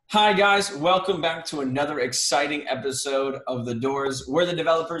Hi, guys. Welcome back to another exciting episode of The Doors. We're the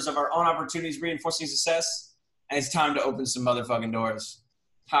developers of our own opportunities, reinforcing success, and it's time to open some motherfucking doors.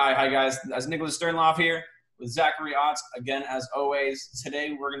 Hi, guys. That's Nicholas Sternloff here with Zachary Otts. Again, as always,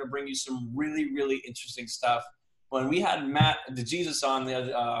 today we're going to bring you some really interesting stuff. When we had Matt DeJesus on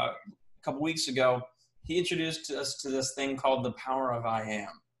a couple weeks ago, he introduced us to this thing called the power of I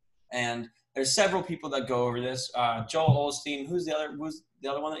am. And there's several people that go over this. Joel Osteen. Who's the other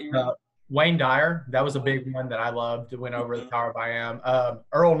one that you read? Wayne Dyer. That was a big one that I loved. It went over the power of I am.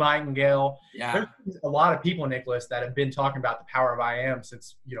 Earl Nightingale. Yeah. There's a lot of people, Nicholas, that have been talking about the power of I am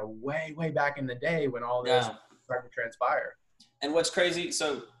since, way back in the day when all this started to transpire. And what's crazy,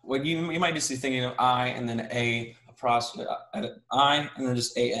 so what you might just be thinking of I and then I and then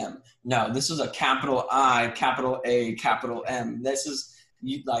just AM. No, this is a capital I, capital A, capital M. This is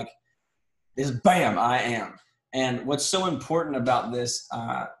bam, I am. And what's so important about this,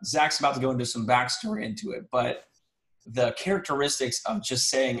 Zach's about to go into some backstory into it, but the characteristics of just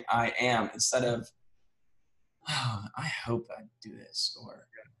saying I am instead of, I hope I do this, or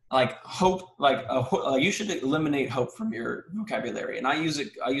hope, you should eliminate hope from your vocabulary. And I use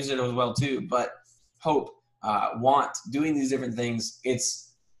it as well too, but hope, want, doing these different things,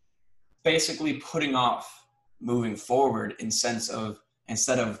 it's basically putting off moving forward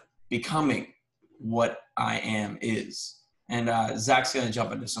instead of becoming what I am is. And Zach's going to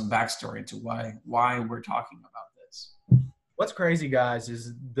jump into some backstory into why we're talking about this. What's crazy, guys,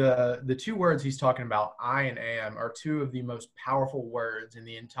 is the two words he's talking about, I and am, are two of the most powerful words in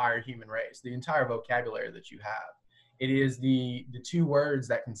the entire human race, the entire vocabulary that you have. It is the two words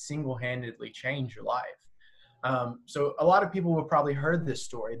that can single-handedly change your life. So a lot of people have probably heard this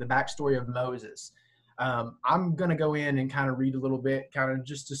story, the backstory of Moses. I'm going to go in and kind of read a little bit, kind of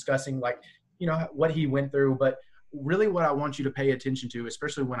just discussing what he went through. But really what I want you to pay attention to,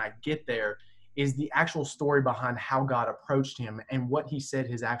 especially when I get there, is the actual story behind how God approached him and what he said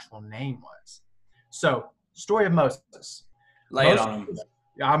his actual name was. So, story of Moses. Lay it on him.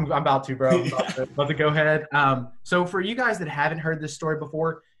 I'm about to, bro. I'm about to go ahead. So for you guys that haven't heard this story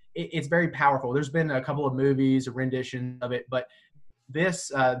before, it's very powerful. There's been a couple of movies, a rendition of it, but this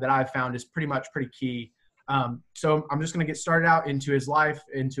that I've found is pretty key. So I'm just going to get started out into his life,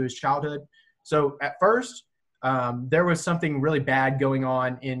 into his childhood. So at first, there was something really bad going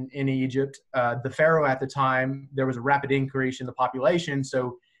on in Egypt. The Pharaoh at the time, there was a rapid increase in the population.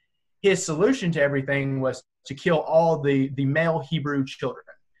 So his solution to everything was to kill all the male Hebrew children.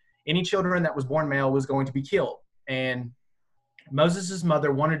 Any children that was born male was going to be killed. And Moses'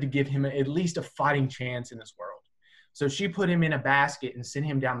 mother wanted to give him at least a fighting chance in this world. So she put him in a basket and sent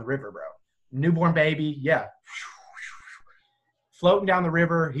him down the river, bro. Newborn baby, yeah. Floating down the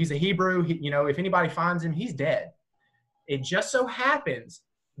river. He's a Hebrew. If anybody finds him, he's dead. It just so happens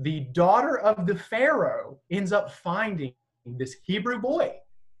the daughter of the Pharaoh ends up finding this Hebrew boy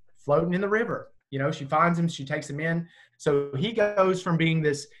floating in the river. She finds him. She takes him in. So he goes from being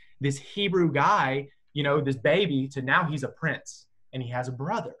this Hebrew guy, this baby, to now he's a prince and he has a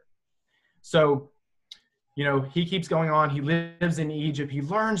brother. So, he keeps going on. He lives in Egypt. He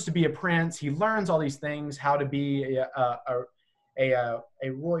learns to be a prince. He learns all these things, how to be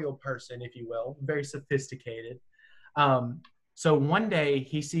a royal person, if you will, very sophisticated. So one day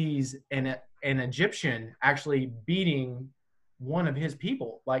he sees an Egyptian actually beating one of his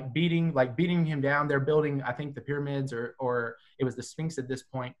people, beating him down. They're building, I think, the pyramids or it was the Sphinx at this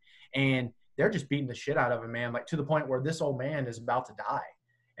point, and they're just beating the shit out of him, man, to the point where this old man is about to die.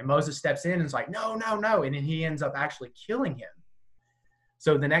 And Moses steps in and is like, no. And then he ends up actually killing him.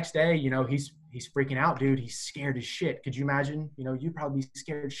 So the next day, he's freaking out, dude. He's scared as shit. Could you imagine? You'd probably be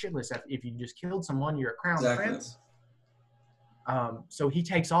scared shitless if you just killed someone. You're a crown prince. So he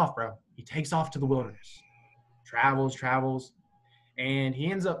takes off, bro. He takes off to the wilderness. Travels. And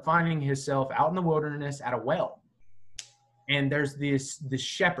he ends up finding himself out in the wilderness at a well. And there's this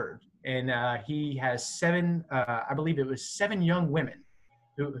shepherd. And he has seven young women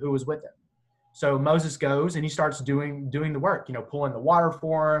who was with him. So Moses goes and he starts doing the work, pulling the water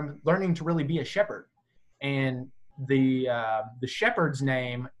for him, learning to really be a shepherd. And the shepherd's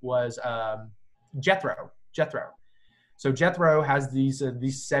name was Jethro. So Jethro has these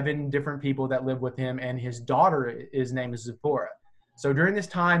 7 different people that live with him, and his daughter, his name is Zipporah. So during this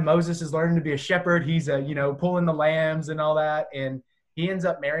time, Moses is learning to be a shepherd. He's pulling the lambs and all that, and he ends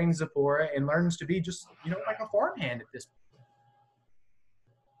up marrying Zipporah and learns to be just like a farmhand at this point.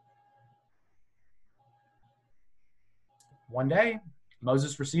 One day,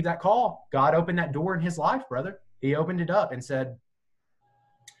 Moses received that call. God opened that door in his life, brother. He opened it up and said,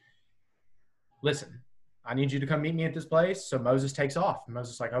 listen, I need you to come meet me at this place. So Moses takes off. And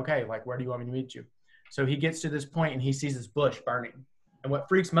Moses is like, okay, like, where do you want me to meet you? So he gets to this point and he sees this bush burning. And what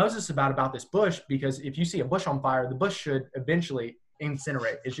freaks Moses about this bush, because if you see a bush on fire, the bush should eventually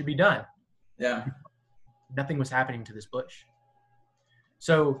incinerate. It should be done. Yeah. Nothing was happening to this bush.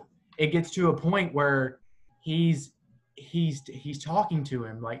 So it gets to a point where he's talking to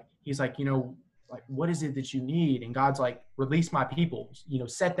him. Like, he's like, you know, like, what is it that you need? And God's like, release my people, you know,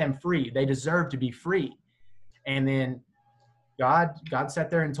 set them free. They deserve to be free. And then God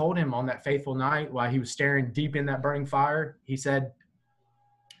sat there and told him on that fateful night while he was staring deep in that burning fire, he said,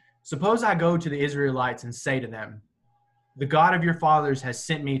 suppose I go to the Israelites and say to them, the God of your fathers has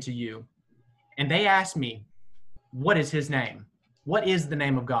sent me to you. And they ask me, what is his name? What is the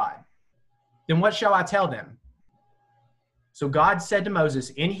name of God? Then what shall I tell them? So God said to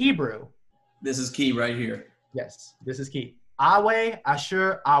Moses in Hebrew. This is key right here. Yes, this is key. Yahweh,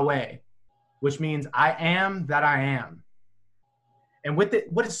 Asher, Yahweh, which means I am that I am. And with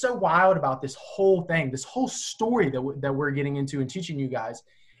it, what is so wild about this whole thing, this whole story that we're getting into and teaching you guys,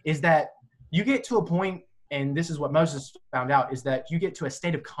 is that you get to a point, and this is what Moses found out, is that you get to a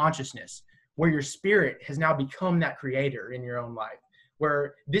state of consciousness where your spirit has now become that creator in your own life,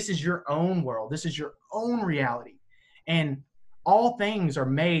 where this is your own world, this is your own reality. And all things are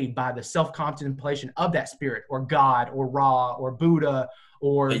made by the self-contemplation of that spirit, or God, or Ra, or Buddha,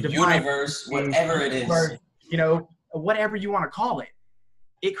 or the divine universe, whatever it is. Or, you know, whatever you want to call it.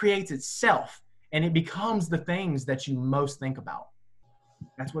 It creates itself, and it becomes the things that you most think about.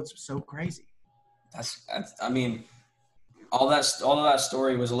 That's what's so crazy. That's I mean, all of that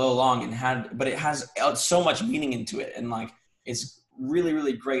story was a little long but it has so much meaning into it, and like it's really,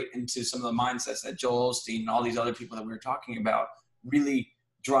 really great into some of the mindsets that Joel Osteen and all these other people that we were talking about really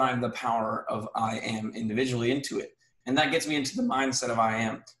drive the power of I am individually into it. And that gets me into the mindset of I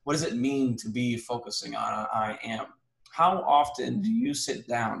am. What does it mean to be focusing on I am? How often do you sit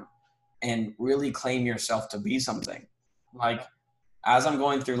down and really claim yourself to be something? Like, as I'm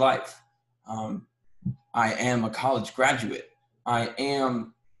going through life, I am a college graduate. I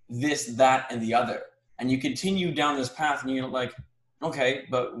am this, that, and the other. And you continue down this path and you're like, okay,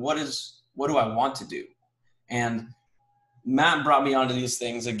 but what do I want to do? And Matt brought me onto these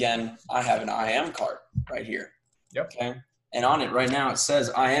things. Again, I have an I am card right here. Yep. Okay. And on it right now, it says,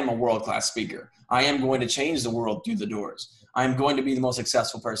 I am a world-class speaker. I am going to change the world through the doors. I am going to be the most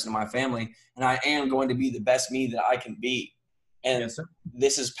successful person in my family. And I am going to be the best me that I can be. And yes,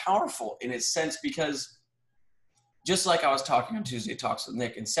 this is powerful in its sense, because just like I was talking on Tuesday Talks with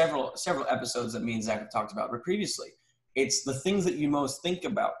Nick and several episodes that me and Zach have talked about previously, it's the things that you most think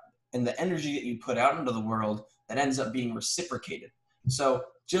about and the energy that you put out into the world that ends up being reciprocated. So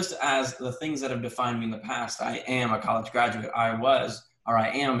just as the things that have defined me in the past, I am a college graduate, I am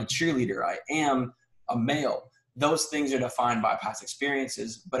a cheerleader, I am a male. Those things are defined by past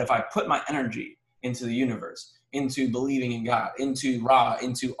experiences. But if I put my energy into the universe, into believing in God, into Ra,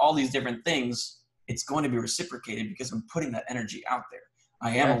 into all these different things, it's going to be reciprocated because I'm putting that energy out there.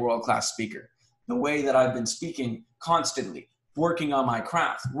 I am a world-class speaker. The way that I've been speaking constantly, working on my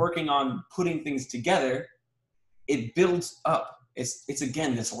craft, working on putting things together, it builds up. It's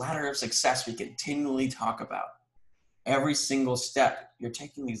again, this ladder of success we continually talk about. Every single step, you're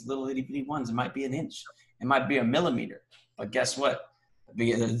taking these little itty bitty ones. It might be an inch. It might be a millimeter. But guess what?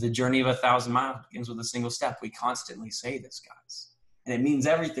 The journey of 1,000 miles begins with a single step. We constantly say this, guys. And it means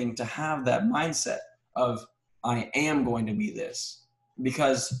everything to have that mindset of, I am going to be this,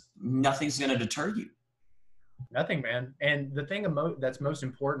 because nothing's going to deter you. Nothing, man. And the thing that's most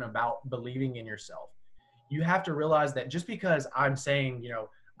important about believing in yourself, you have to realize that just because I'm saying, you know,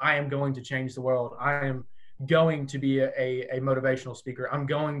 I am going to change the world, I am going to be a motivational speaker, I'm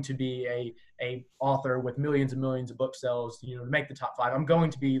going to be a author with millions and millions of book sales, you know, to make the top 5, I'm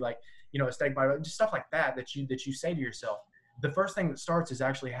going to be like, you know, a steak by just stuff like that you say to yourself. The first thing that starts is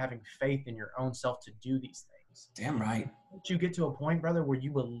actually having faith in your own self to do these things. Damn right. Once you get to a point, brother, where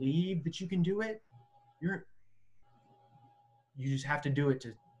you believe that you can do it, you just have to do it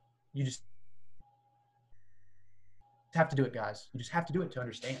you just have to do it, guys. You just have to do it to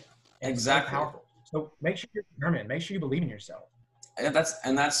understand. And exactly. It's so powerful. So make sure you're determined. Make sure you believe in yourself. And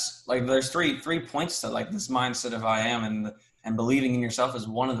that's like, there's three points to like this mindset of I am, and believing in yourself is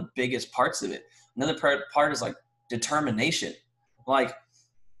one of the biggest parts of it. Another part is like determination. Like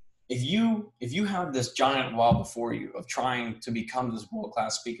if you have this giant wall before you of trying to become this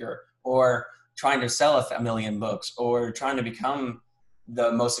world-class speaker, or trying to sell 1 million books, or trying to become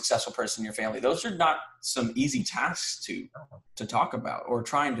the most successful person in your family, those are not some easy tasks to talk about or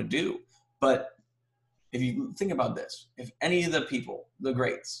trying to do. But if you think about this, if any of the people, the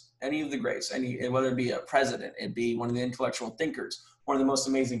greats, any of the greats, whether it be a president, it be one of the intellectual thinkers, one of the most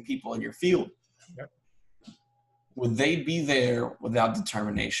amazing people in your field, Yep. would they be there without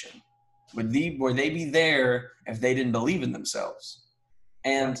determination? Would they be there if they didn't believe in themselves?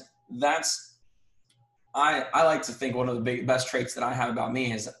 And that's, I like to think one of the best traits that I have about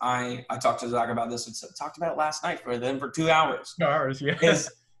me is I talked to Zach about this. I talked about it last night for 2 hours. 2 hours, yeah.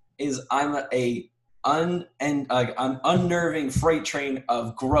 Is I'm an unnerving freight train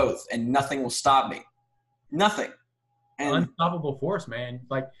of growth, and nothing will stop me. Nothing. And unstoppable force, man.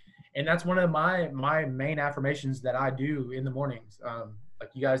 Like, and that's one of my main affirmations that I do in the mornings. Like,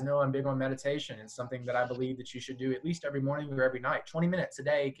 you guys know, I'm big on meditation. It's something that I believe that you should do at least every morning or every night. 20 minutes a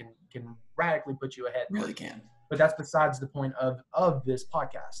day can radically put you ahead. Really can. But that's besides the point of this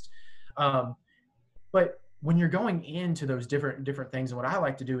podcast. But when you're going into those different things, and what I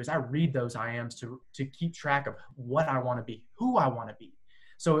like to do is I read those I ams to keep track of what I want to be, who I want to be.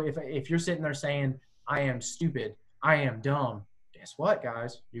 So if you're sitting there saying, I am stupid, I am dumb, guess what,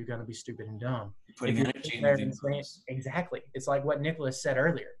 guys? You're going to be stupid and dumb. You're putting energy into things. Exactly. It's like what Nicholas said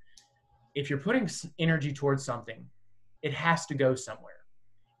earlier. If you're putting energy towards something, it has to go somewhere.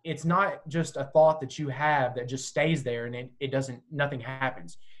 It's not just a thought that you have that just stays there and nothing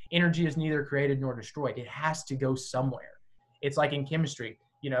happens. Energy is neither created nor destroyed. It has to go somewhere. It's like in chemistry,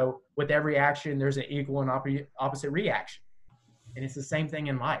 with every action, there's an equal and opposite reaction. And it's the same thing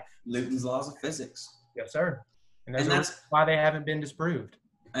in life. Newton's laws of physics. Yes, sir. And that's why they haven't been disproved.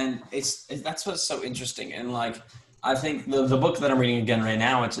 And that's what's so interesting. And like, I think the book that I'm reading again right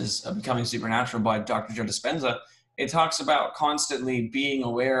now, which is Becoming Supernatural by Dr. Joe Dispenza, it talks about constantly being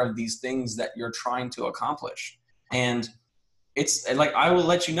aware of these things that you're trying to accomplish. And it's like, I will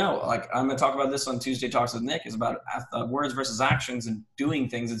let you know, like, I'm going to talk about this on Tuesday Talks with Nick, is about words versus actions and doing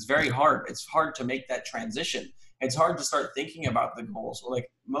things. It's very hard. It's hard to make that transition. It's hard to start thinking about the goals. Like,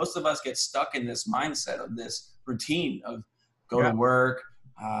 most of us get stuck in this mindset of this routine of go to work,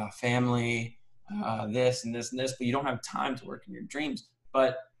 family, this and this and this, but you don't have time to work in your dreams.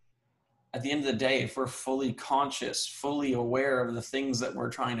 But at the end of the day, if we're fully conscious, fully aware of the things that we're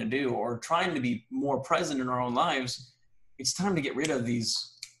trying to do, or trying to be more present in our own lives, it's time to get rid of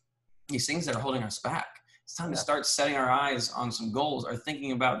these things that are holding us back. It's time to start setting our eyes on some goals, or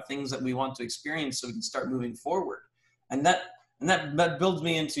thinking about things that we want to experience so we can start moving forward. And that builds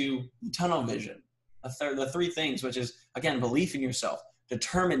me into tunnel vision. The three things, which is, again, belief in yourself,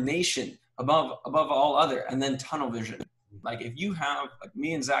 determination above all other, and then tunnel vision. Like, if you have, like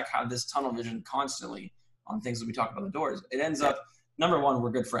me and Zach have this tunnel vision constantly on things that we talk about the doors, it ends up, number one,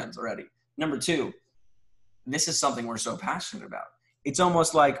 we're good friends already. Number two, this is something we're so passionate about. It's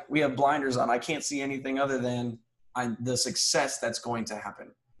almost like we have blinders on. I can't see anything other than the success that's going to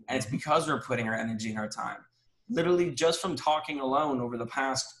happen. And it's because we're putting our energy and our time. Literally, just from talking alone over the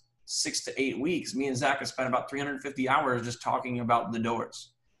past 6 to 8 weeks, me and Zach have spent about 350 hours just talking about the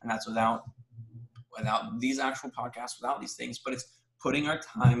doors. And that's without these actual podcasts, without these things, but it's putting our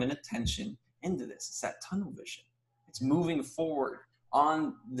time and attention into this. It's that tunnel vision. It's moving forward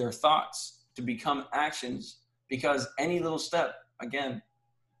on their thoughts to become actions, because any little step, again,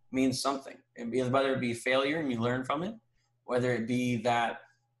 means something. Whether it be failure and you learn from it, whether it be that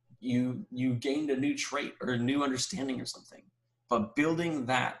you gained a new trait or a new understanding or something, but building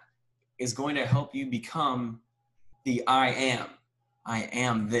that is going to help you become the I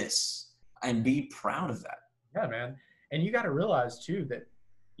am this, and be proud of that. Yeah, man. And you got to realize too that,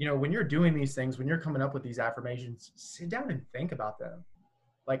 when you're doing these things, when you're coming up with these affirmations, sit down and think about them.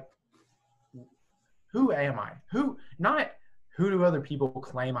 Like, who am I? Not who do other people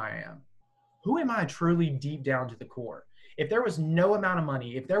claim I am? Who am I truly deep down to the core? If there was no amount of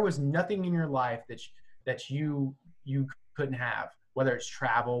money, if there was nothing in your life that you couldn't have, whether it's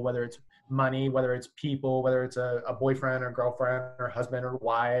travel, whether it's money, whether it's people, whether it's a boyfriend or girlfriend or husband or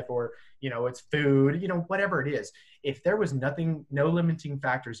wife, or, it's food, whatever it is. If there was nothing, no limiting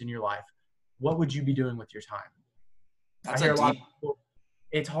factors in your life, what would you be doing with your time? That's I hear a lot of people,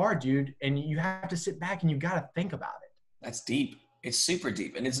 it's hard, dude. And you have to sit back and you got to think about it. That's deep. It's super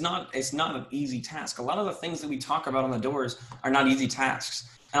deep. And it's not an easy task. A lot of the things that we talk about on the doors are not easy tasks.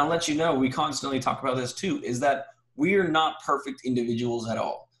 And I'll let you know, we constantly talk about this too, is that we are not perfect individuals at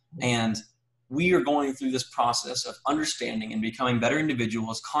all. And we are going through this process of understanding and becoming better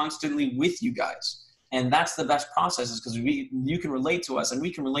individuals constantly with you guys. And that's the best process, is because you can relate to us and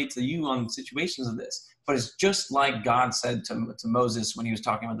we can relate to you on situations of this. But it's just like God said to Moses when he was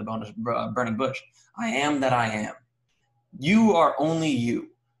talking about the burning bush, I am that I am. You are only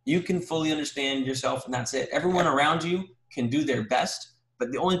you. You can fully understand yourself, and that's it. Everyone around you can do their best,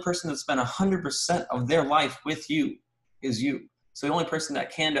 but the only person that spent 100% of their life with you is you. So the only person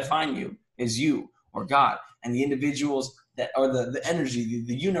that can define you is you or God, and the individuals that are the energy,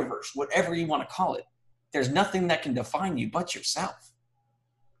 the universe, whatever you want to call it. There's nothing that can define you but yourself.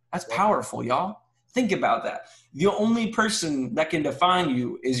 That's powerful, y'all. Think about that. The only person that can define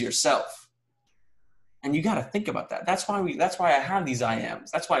you is yourself. And you got to think about that. That's why I have these I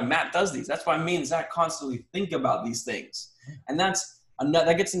ams. That's why Matt does these. That's why me and Zach constantly think about these things. And that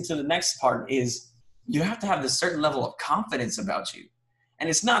gets into the next part is you have to have this certain level of confidence about you. And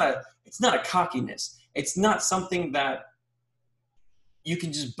it's not a cockiness. It's not something that you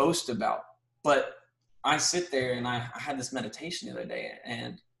can just boast about. But I sit there and I had this meditation the other day,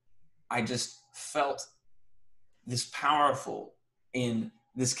 and I just felt this powerful in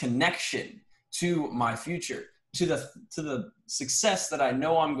this connection to my future, to the success that I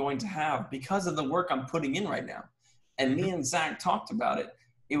know I'm going to have because of the work I'm putting in right now. And me and Zach talked about it.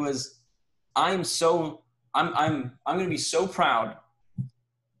 It was, I'm going to be so proud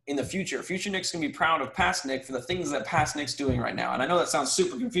in the future. Future Nick's going to be proud of past Nick for the things that past Nick's doing right now. And I know that sounds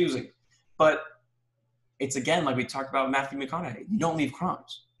super confusing, but it's, again, like we talked about Matthew McConaughey. You don't leave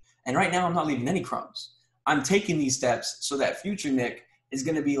crumbs. And right now I'm not leaving any crumbs. I'm taking these steps so that future Nick is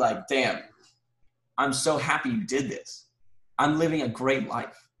going to be like, damn, I'm so happy you did this. I'm living a great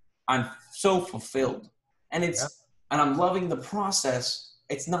life. I'm so fulfilled. And and I'm loving the process.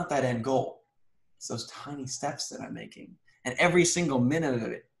 It's not that end goal. It's those tiny steps that I'm making. And every single minute of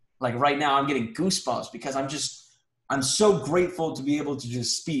it, like right now, I'm getting goosebumps because I'm so grateful to be able to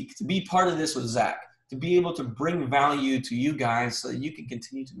just speak, to be part of this with Zach, to be able to bring value to you guys so that you can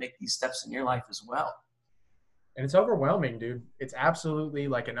continue to make these steps in your life as well. And it's overwhelming, dude. It's absolutely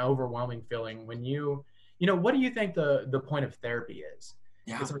like an overwhelming feeling when what do you think the point of therapy is?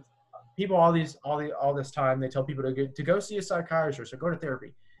 Yeah. It's like people all this time, they tell people to go see a psychiatrist or go to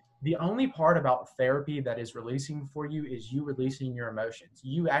therapy. The only part about therapy that is releasing for you is you releasing your emotions,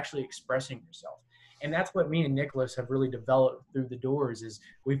 you actually expressing yourself. And that's what me and Nicholas have really developed through the Doors is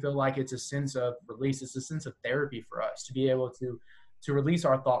we feel like it's a sense of release. It's a sense of therapy for us to be able to release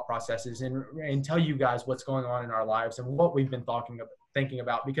our thought processes and tell you guys what's going on in our lives and what we've been thinking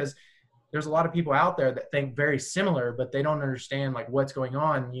about, because there's a lot of people out there that think very similar, but they don't understand like what's going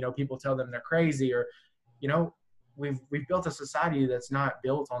on. People tell them they're crazy, or, we've built a society that's not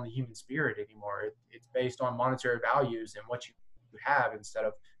built on the human spirit anymore. It's based on monetary values and what you have instead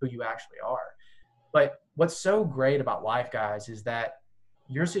of who you actually are. But what's so great about life, guys, is that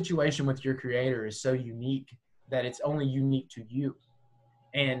your situation with your creator is so unique that it's only unique to you.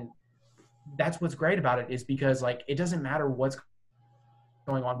 And that's what's great about it, is because like it doesn't matter what's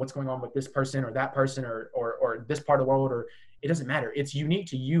going on with this person or that person or this part of the world, or it doesn't matter. It's unique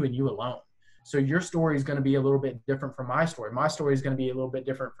to you and you alone. So your story is going to be a little bit different from my story. My story is going to be a little bit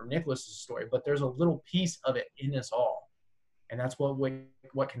different from Nicholas's story, but there's a little piece of it in us all. And that's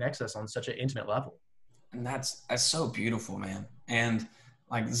what connects us on such an intimate level. And that's so beautiful, man. And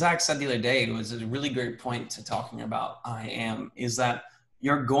like Zach said the other day, it was a really great point to talking about I am, is that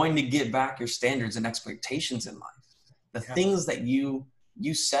you're going to get back your standards and expectations in life. The things that you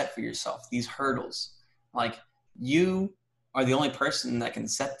set for yourself, these hurdles, like you are the only person that can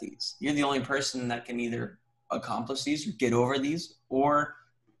set these. You're the only person that can either accomplish these or get over these or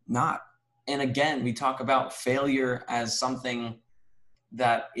not. And again, we talk about failure as something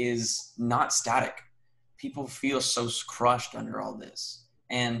that is not static. People feel so crushed under all this.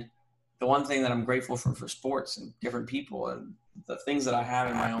 And the one thing that I'm grateful for sports and different people and the things that I have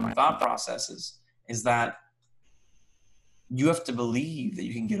in my own thought processes is that you have to believe that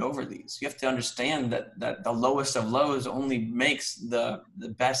you can get over these. You have to understand that the lowest of lows only makes the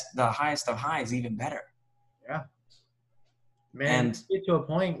highest of highs even better. Yeah. Man, and get to a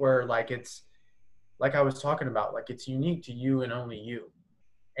point where like it's like I was talking about, like it's unique to you and only you.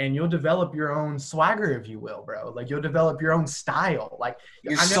 And you'll develop your own swagger, if you will, bro. Like you'll develop your own style. Like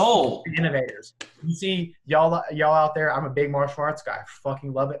your soul. Innovators. You see y'all out there. I'm a big martial arts guy. I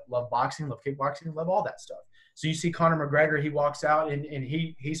fucking love it. Love boxing, love kickboxing, love all that stuff. So you see Conor McGregor, he walks out and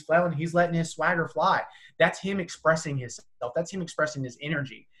he's flailing, he's letting his swagger fly. That's him expressing himself. That's him expressing his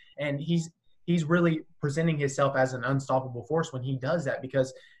energy. And he's really presenting himself as an unstoppable force when he does that,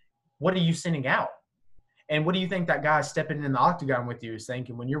 because what are you sending out? And what do you think that guy stepping in the octagon with you is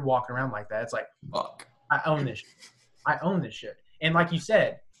thinking when you're walking around like that? It's like, fuck, I own this shit. I own this shit. And like you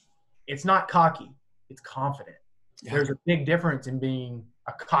said, it's not cocky. It's confident. Yeah. There's a big difference in being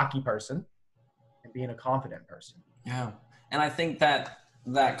a cocky person and being a confident person. Yeah. And I think that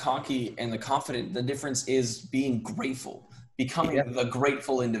cocky and the confident, the difference is being grateful, becoming the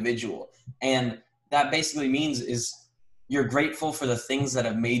grateful individual. And that basically means is you're grateful for the things that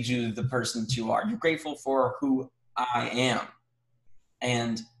have made you the person that you are. You're grateful for who I am.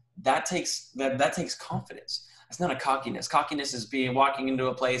 And that takes confidence. It's not a cockiness. Cockiness is walking into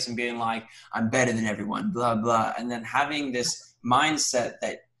a place and being like, I'm better than everyone, blah, blah. And then having this mindset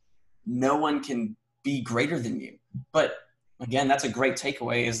that no one can be greater than you. But again, that's a great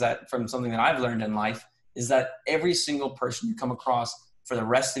takeaway, is that from something that I've learned in life, is that every single person you come across for the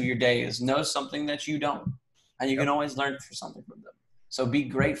rest of your days knows something that you don't. And you can always learn for something from them. So be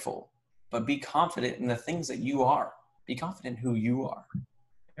grateful, but be confident in the things that you are. Be confident in who you are.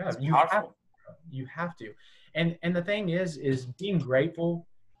 Yeah, you have to. And the thing is being grateful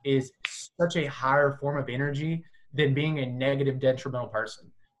is such a higher form of energy than being a negative, detrimental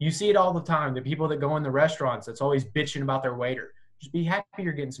person. You see it all the time. The people that go in the restaurants that's always bitching about their waiter. Just be happy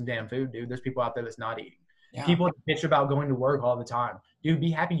you're getting some damn food, dude. There's people out there that's not eating. Yeah. People that bitch about going to work all the time. Dude, be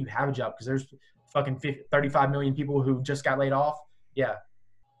happy you have a job, because there's fucking 35 million people who just got laid off. Yeah.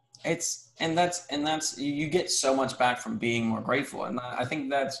 That's you get so much back from being more grateful. And I think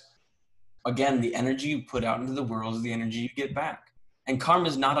that's, again, the energy you put out into the world is the energy you get back. And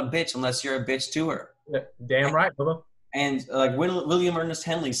karma's not a bitch unless you're a bitch to her. Yeah, damn right, brother. And like William Ernest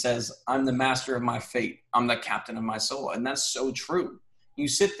Henley says, I'm the master of my fate. I'm the captain of my soul. And that's so true. You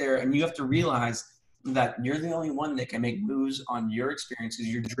sit there and you have to realize that you're the only one that can make moves on your experiences,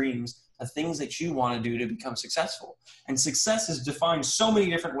 your dreams, the things that you want to do to become successful. And success is defined so many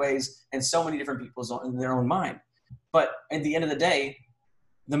different ways and so many different people's in their own mind. But at the end of the day,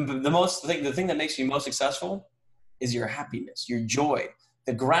 the thing that makes you most successful is your happiness, your joy,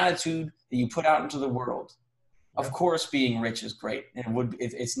 the gratitude that you put out into the world. Of course, being rich is great, and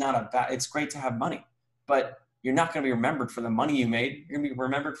it's great to have money, but you're not going to be remembered for the money you made. You're going to be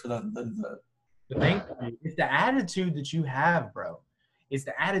remembered for the thing. It's the attitude that you have, bro. It's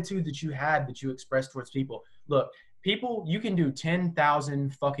the attitude that you had, that you express towards people. Look, people, you can do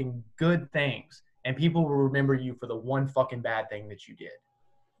 10,000 fucking good things, and people will remember you for the one fucking bad thing that you did.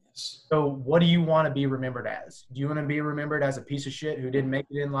 So what do you want to be remembered as? Do you want to be remembered as a piece of shit who didn't make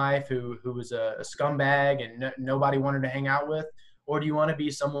it in life, who was a scumbag and nobody wanted to hang out with? Or do you want to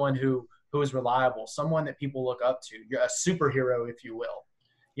be someone who is reliable, someone that people look up to? You're a superhero, if you will.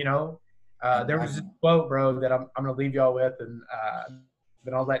 You know, there was this quote, bro, that I'm going to leave y'all with, and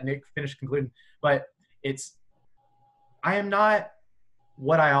then I'll let Nick finish concluding. But it's, I am not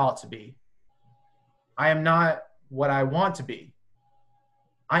what I ought to be. I am not what I want to be.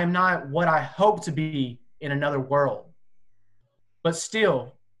 I am not what I hope to be in another world. But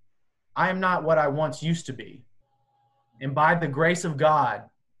still, I am not what I once used to be. And by the grace of God,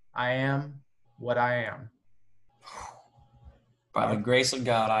 I am what I am. By the grace of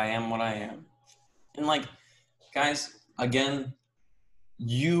God, I am what I am. And like, guys, again,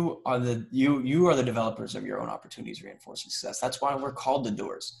 you are the developers of your own opportunities, reinforcing success. That's why we're called the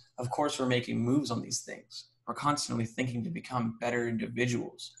doors. Of course, we're making moves on these things. We're constantly thinking to become better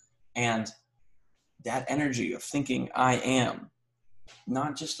individuals. And that energy of thinking I am,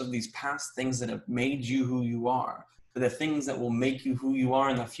 not just of these past things that have made you who you are, but the things that will make you who you are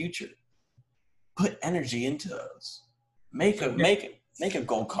in the future. Put energy into those. Make a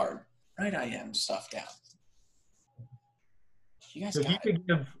goal card. Write I am stuff down. You guys, so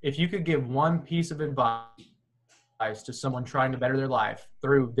if you could give one piece of advice to someone trying to better their life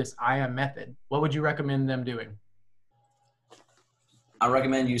through this I am method, what would you recommend them doing? I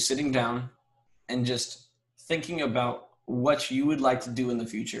recommend you sitting down and just thinking about what you would like to do in the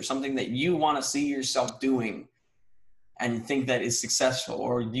future, something that you want to see yourself doing and think that is successful,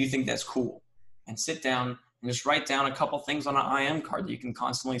 or you think that's cool. And sit down and just write down a couple things on an I am card that you can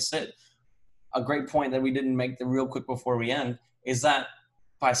constantly sit. A great point that we didn't make real quick before we end is that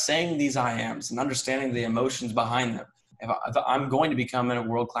by saying these I ams and understanding the emotions behind them, if I'm going to become a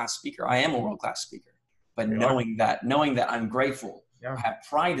world-class speaker, I am a world-class speaker. But knowing that I'm grateful, I have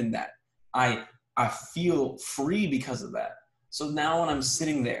pride in that. I feel free because of that. So now when I'm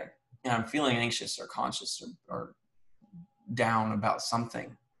sitting there and I'm feeling anxious or conscious or down about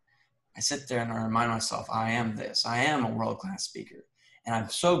something, I sit there and I remind myself, I am this. I am a world-class speaker. And I'm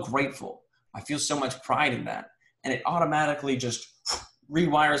so grateful. I feel so much pride in that. And it automatically just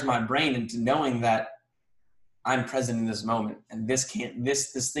rewires my brain into knowing that I'm present in this moment. And this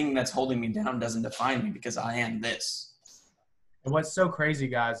thing that's holding me down doesn't define me, because I am this. And what's so crazy,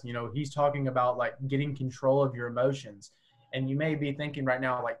 guys, he's talking about like getting control of your emotions. And you may be thinking right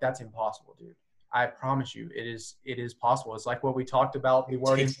now, like, that's impossible, dude. I promise you, it is possible. It's like what we talked about. The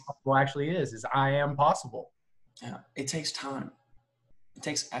word impossible actually is I am possible. Yeah, it takes time. It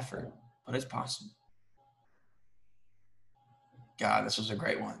takes effort, but it's possible. God, this was a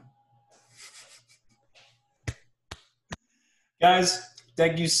great one. Guys,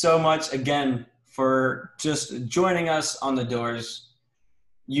 thank you so much again for just joining us on the Doors.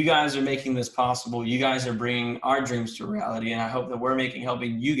 you guys are making this possible. You guys are bringing our dreams to reality. And I hope that we're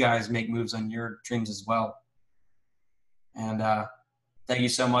helping you guys make moves on your dreams as well. And thank you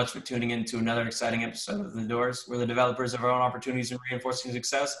so much for tuning in to another exciting episode of The Doors. We're the developers of our own opportunities and reinforcing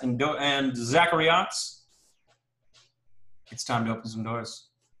success. And Zachary Yachts, it's time to open some doors.